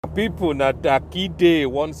People, na Dakide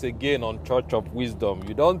once again on Church of Wisdom.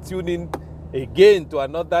 You don't tune in again to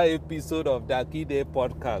another episode of Dakide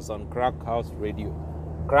podcast on Crack House Radio.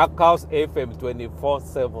 Crack House FM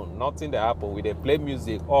 24/7. Nothing that happen. We they play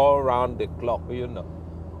music all around the clock, you know.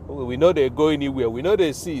 We know they go anywhere. We know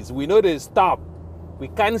they cease. We know they stop. We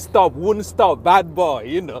can't stop, won't stop. Bad boy,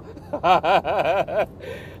 you know.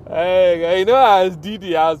 Hey, you know, as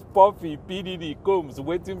Diddy, as Puffy, PDD, Combs,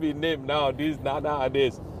 waiting be named nowadays.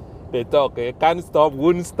 They talk, can't stop,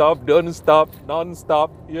 won't stop, don't stop, non-stop,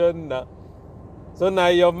 you know. So now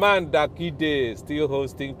your man Dakide still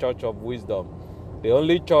hosting Church of Wisdom. The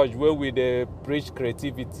only church where we they preach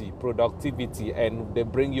creativity, productivity, and they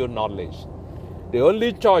bring you knowledge. The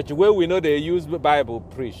only church where we know they use the Bible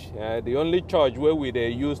preach. The only church where we they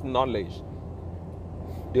use knowledge.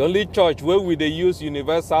 The only church where we they use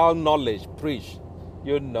universal knowledge preach.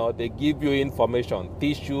 You know, they give you information,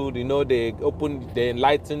 teach you, you know, they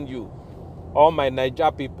enlighten you. All my Niger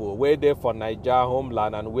people, where they for Niger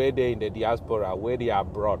homeland and where they in the diaspora, where they are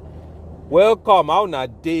abroad. Welcome, how na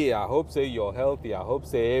day. I hope say you're healthy. I hope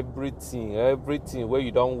say everything where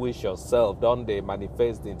you don't wish yourself, don't they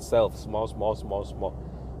manifest itself small.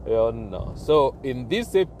 You know. So in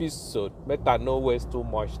this episode, make I no waste too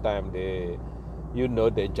much time. They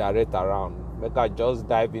gyrate around. Make I just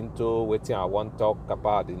dive into what I want to talk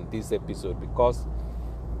about in this episode, because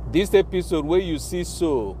this episode where you see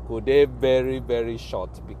so could be very, very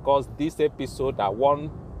short, because this episode I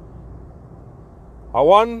want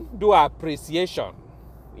do appreciation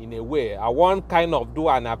in a way. I want kind of do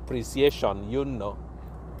an appreciation, you know.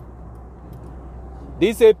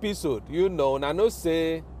 This episode, you know, and I know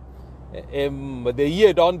say the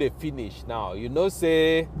year don't they finish now. You know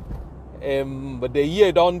say but the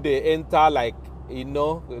year don't they enter, like, you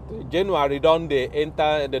know, January don't they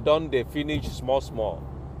enter, they don't they finish small.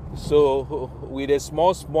 So with a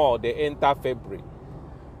small they enter February.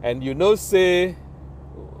 And you know say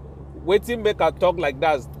waiting make a talk like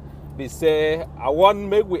that, they say I want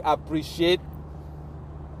make we appreciate.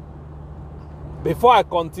 Before I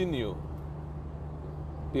continue,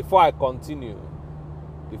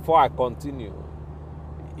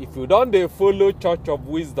 if you don't they follow Church of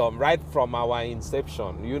Wisdom right from our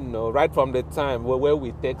inception, you know, right from the time where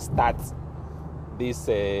we take start this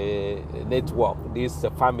network, this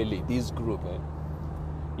family, this group,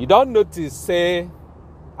 you don't notice say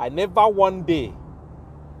I never one day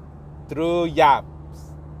through yaps,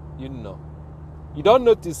 you know. You don't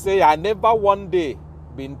notice say I never one day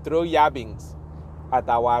been through yabbings at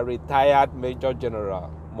our retired Major General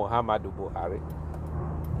Muhammadu Buhari.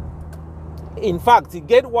 In fact, he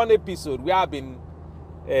get one episode we have been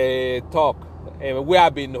we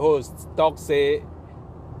have been hosts talk say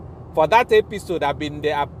for that episode I've been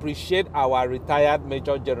they appreciate our retired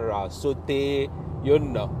Major General Sote, you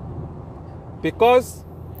know, because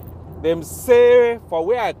them say for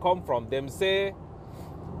where I come from, them say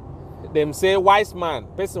wise man,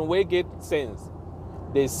 person where get sense,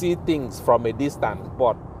 they see things from a distance,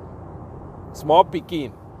 but small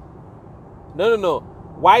picking. No.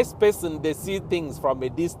 Wise person, they see things from a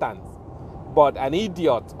distance, but an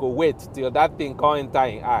idiot go wait till that thing come enter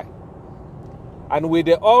in eye. And we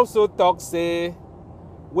they also talk say,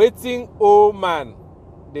 waiting old man,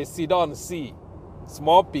 they sit on see,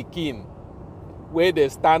 small picking, where they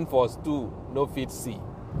stand for stool, no fit see.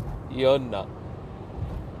 You know.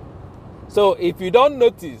 So if you don't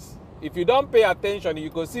notice, if you don't pay attention,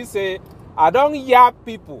 you can see say, I don't yap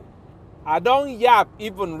people. I don't yap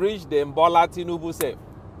even reach the Bola Tinubu self.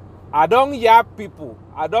 I don't yap people.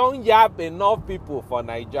 I don't yap enough people for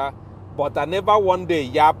Niger, but I never one day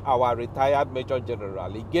yap our retired Major General.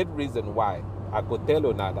 He get reason why. I could tell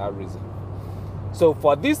you now that reason. So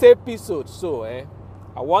for this episode,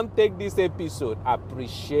 I want to take this episode,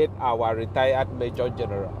 appreciate our retired Major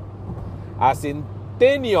General. As in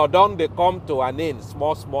tenure done they come to an end,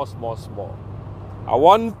 small. I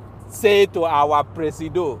want to say to our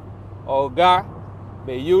Presido, Oga,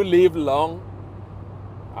 may you live long.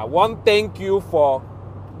 I want to thank you for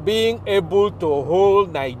being able to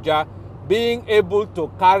hold Niger, being able to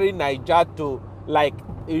carry Niger to, like,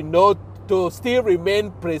 you know, to still remain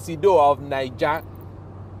Presido of Niger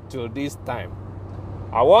till this time.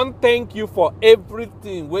 I want to thank you for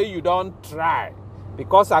everything where you don't try,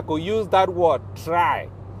 because I could use that word try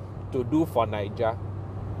to do for Niger.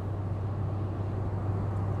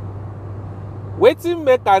 Waiting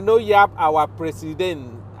make I know yap our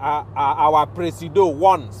president, our Presido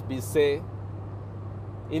once be say,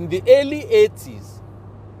 in the early 80s,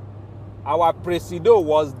 our Presido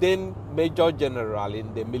was then Major General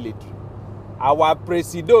in the military. Our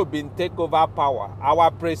Presido been take over power. Our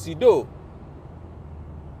Presido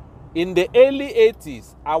In the early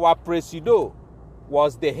 80s, our Presido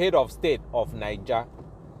was the head of state of Niger,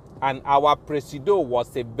 and our Presido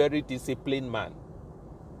was a very disciplined man.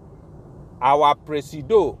 Our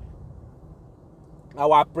Presido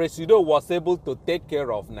was able to take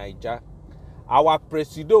care of Niger. Our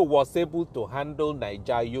Presido was able to handle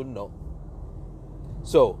Niger, you know.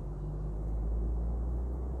 So,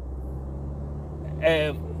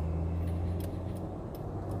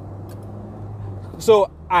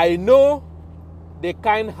 I know the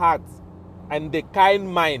kind heart and the kind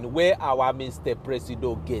mind where our Mr.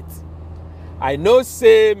 Presido gets. I know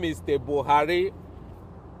say Mr. Buhari,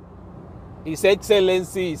 His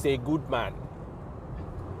Excellency, is a good man.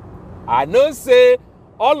 I know say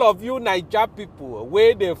all of you Niger people,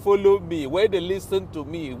 where they follow me, where they listen to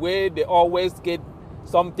me, where they always get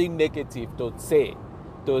something negative to say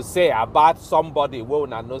about somebody who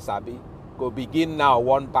no sabi, go begin now,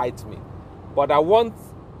 won't bite me. But I want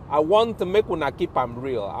to make una keep them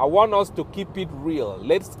real. I want us to keep it real.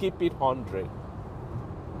 Let's keep it 100.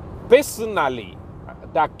 Personally,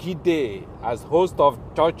 Dakide, as host of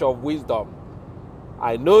Church of Wisdom,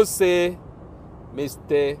 I know say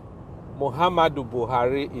Mr. Muhammadu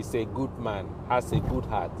Buhari is a good man, has a good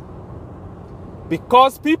heart.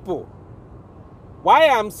 Because people, why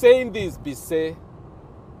I'm saying this, be say,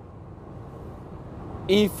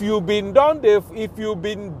 if you've been there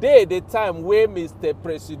the time where Mr.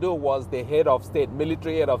 Presido was the head of state,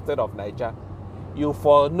 military head of state of Niger, you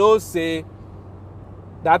for no say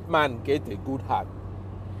that man get a good heart.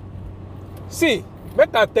 See,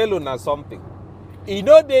 make I tell you now something. It's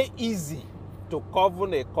not that easy to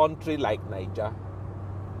govern a country like Niger.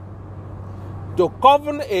 To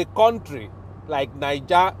govern a country like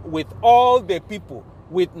Niger with all the people,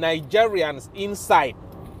 with Nigerians inside,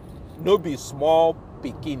 no be small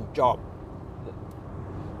picking job.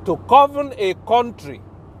 To govern a country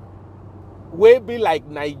where be like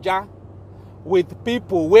Niger, with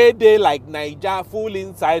people where they like Niger full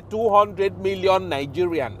inside 200 million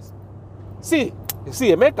Nigerians. See,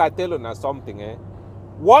 make I tell you now something.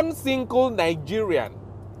 One single Nigerian,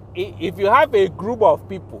 if you have a group of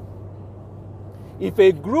people, if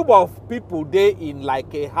a group of people they in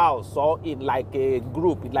like a house or in like a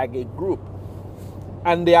group,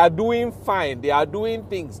 and they are doing fine, they are doing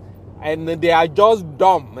things, and they are just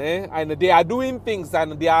dumb, and they are doing things,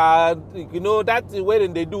 and they are, that's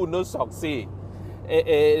when they do no succeed.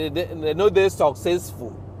 They know they're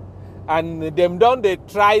successful. And them done, they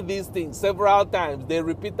try these things several times, they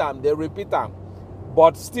repeat them,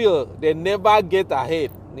 but still, they never get ahead,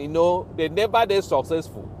 they never they're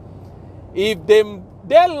successful. If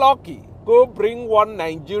they're lucky, go bring one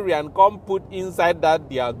Nigerian, come put inside that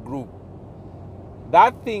their group.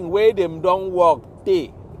 That thing where them don't work,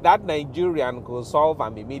 that Nigerian could solve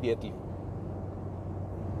them immediately.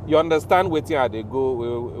 You understand where they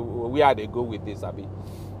go with this, Abi?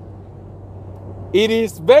 It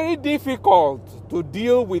is very difficult to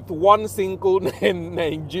deal with one single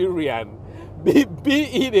Nigerian, be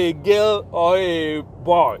it a girl or a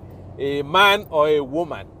boy, a man or a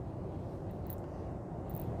woman.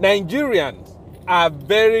 Nigerians are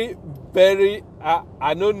very, very,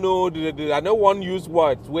 I don't know, I don't want to use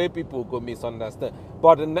words where people go misunderstand,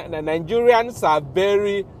 but the Nigerians are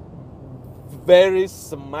very, very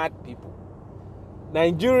smart people.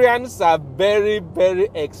 Nigerians are very, very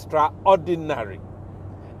extraordinary.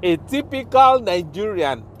 A typical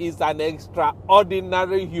Nigerian is an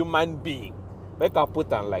extraordinary human being. Make I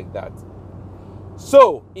put it like that.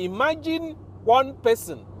 So imagine one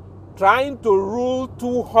person trying to rule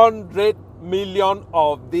 200 million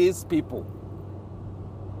of these people.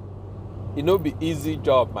 It no be easy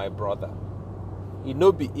job, my brother. It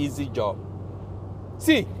no be easy job.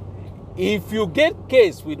 See, if you get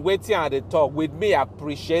case with waiting at the talk, with me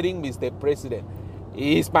appreciating Mr. President,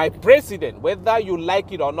 he is my president, whether you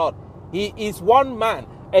like it or not. He is one man.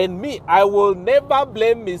 And me, I will never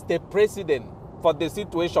blame Mr. President for the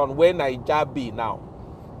situation where Niger be now.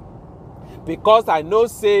 Because I know,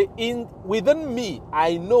 say, within me,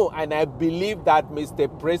 I know and I believe that Mr.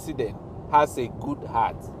 President has a good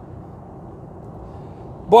heart.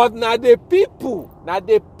 But now the people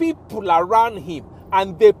around him,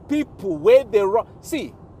 and the people where they run,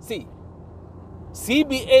 see,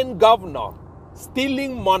 CBN governor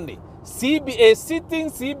stealing money, sitting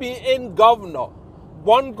CBN governor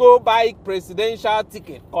won't go buy presidential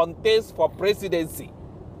ticket, contest for presidency.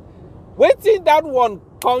 Waiting that one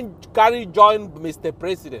can't carry join Mr.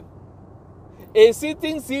 President. A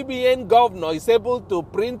sitting CBN governor is able to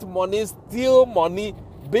print money, steal money,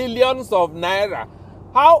 billions of naira.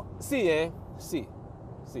 How? See.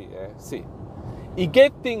 e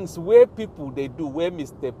get things where people they do where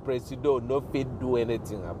Mr. Presido no fit do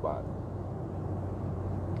anything about.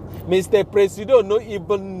 Mr. Presido no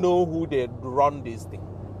even know who they run this thing.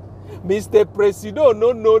 Mr. Presido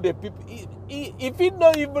no know the people. If he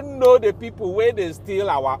don't even know the people where they steal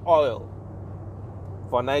our oil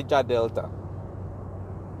for Niger Delta.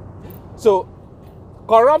 So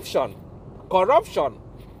corruption.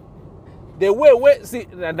 The way see,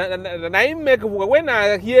 when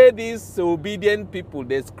I hear these obedient people,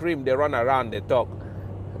 they scream, they run around, they talk.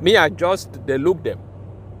 Me, I just they look them.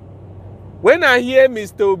 When I hear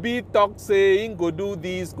Mr. Obi talk, saying, go do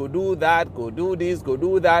this, go do that, go do this, go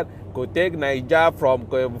do that, go take Niger from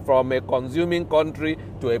a consuming country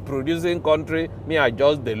to a producing country, me, I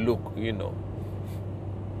just they look, you know.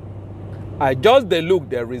 I just they look,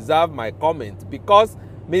 they reserve my comment because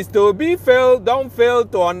Mr. Obi don't fail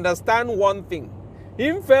to understand one thing.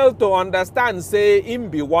 Him fail to understand, say, him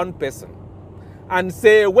be one person. And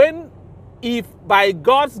say, if by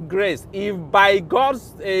God's grace, if by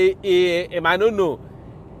God's, I don't know,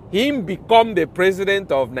 him become the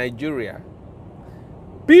president of Nigeria,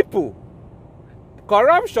 people,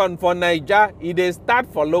 corruption for Niger, it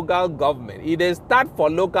start for local government. It start for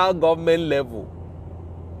local government level.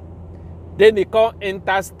 Then they can't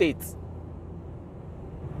enter states.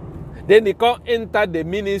 Then they can't enter the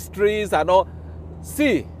ministries and all.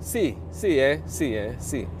 See.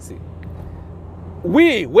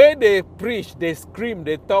 We, where they preach, they scream,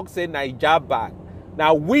 they talk, say Niger bad.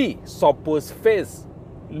 Now we suppose first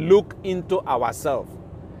look into ourselves.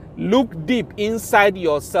 Look deep inside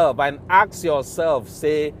yourself and ask yourself,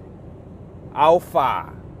 say, how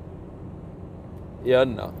far? You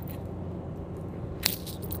know.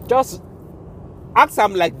 Just ask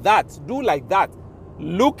them like that. Do like that.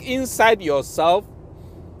 Look inside yourself.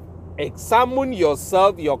 Examine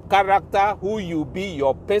yourself, your character, who you be,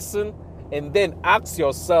 your person. And then ask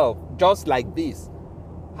yourself, just like this,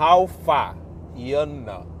 how far? You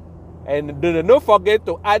know. And don't forget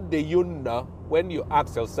to add the you know when you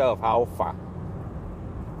ask yourself how far.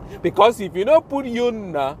 Because if you don't put you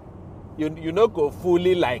know, you not go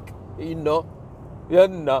fully like, you know,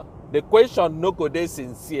 the question no go dey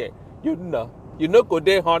sincere, you not go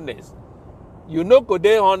dey honest. You not go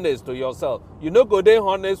dey honest to yourself. You not go dey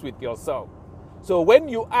honest with yourself. So when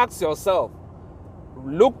you ask yourself,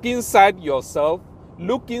 look inside yourself,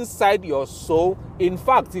 look inside your soul. In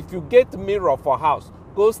fact, if you get mirror for house,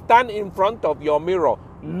 go stand in front of your mirror,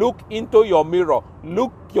 look into your mirror,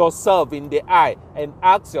 look yourself in the eye and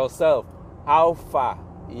ask yourself, how far?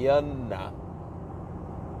 Yana.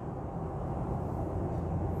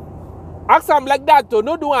 Ask them like that, to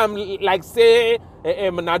no do I'm like say,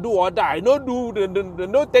 I do or die.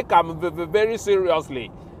 No take them very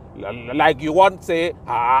seriously. Like you want say,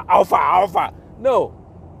 how far? No,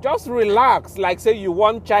 just relax. Like say you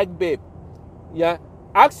want child babe. Yeah,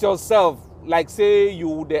 ask yourself. Like say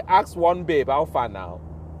you they ask one babe how far now.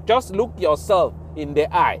 Just look yourself in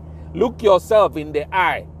the eye. Look yourself in the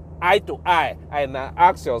eye to eye, and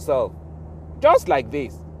ask yourself, just like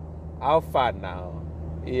this, how far now?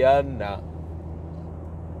 Yeah, now.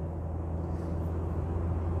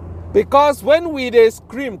 Because when we they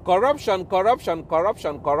scream corruption,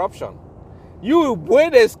 you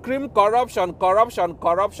when they scream corruption,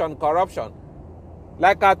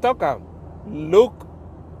 like I talk, look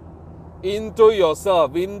into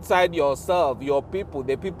yourself, inside yourself, your people,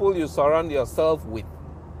 the people you surround yourself with,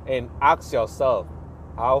 and ask yourself,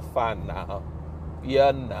 how far now?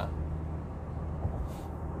 Yeah, now.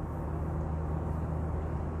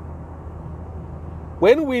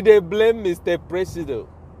 When we they blame Mr. Presido,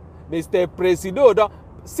 don't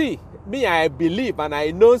see me. I believe and I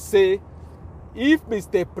know say, if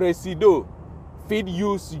Mr. Presido fit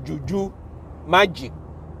use juju, magic,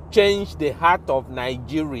 change the heart of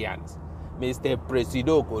Nigerians, Mr.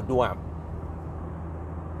 Presido go do am.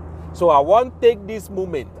 So I want to take this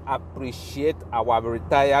moment appreciate our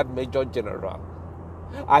retired Major General.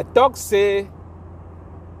 I talk say,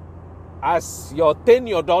 as your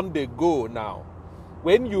tenure done they go now,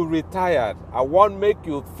 when you retired, I want make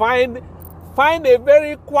you find a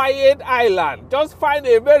very quiet island. Just find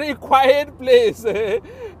a very quiet place.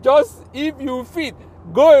 Just if you fit,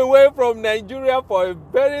 go away from Nigeria for a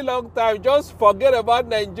very long time. Just forget about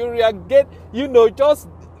Nigeria. Get, just,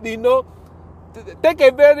 take a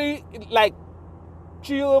very,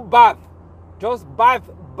 chill bath. Just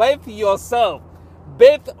bathe yourself.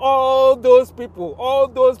 Bathe all those people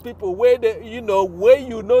where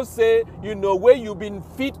where say, where you been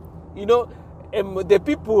fit, the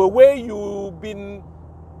people where you been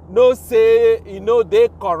say, they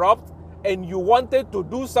corrupt, and you wanted to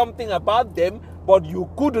do something about them, but you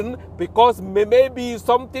couldn't because maybe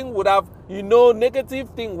something would have, negative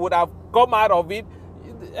thing would have come out of it.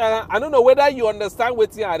 I don't know whether you understand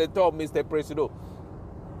what's at the top, Mr. President.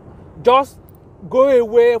 Just go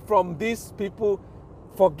away from these people.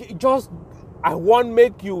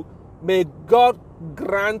 May God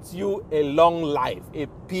grant you a long life, a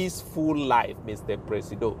peaceful life, Mr.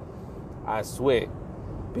 President. I swear.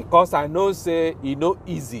 Because I know say it's not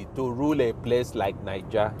easy to rule a place like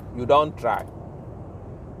Nigeria. You don't try.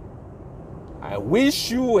 I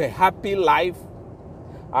wish you a happy life.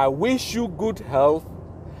 I wish you good health.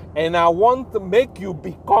 And I want to make you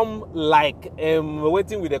become like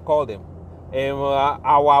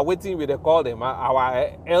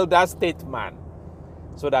our elder statesman.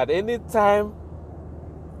 So that anytime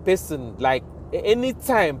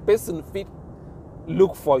person fit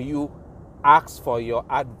look for you, ask for your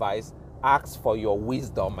advice, ask for your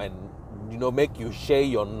wisdom, and make you share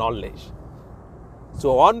your knowledge.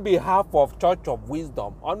 So on behalf of Church of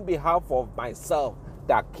Wisdom, on behalf of myself,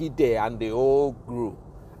 Dakide, and the whole group,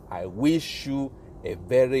 I wish you a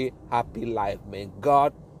very happy life. May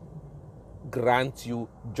God grant you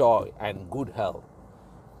joy and good health.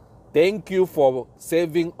 Thank you for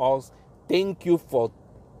saving us. Thank you for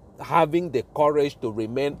having the courage to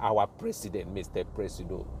remain our president, Mr.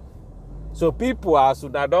 President. So people, as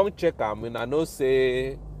I don't check them, I know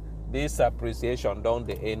say this appreciation don't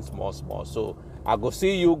the end small. So I go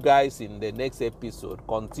see you guys in the next episode.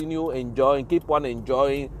 Continue enjoying, keep on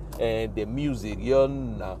enjoying the music.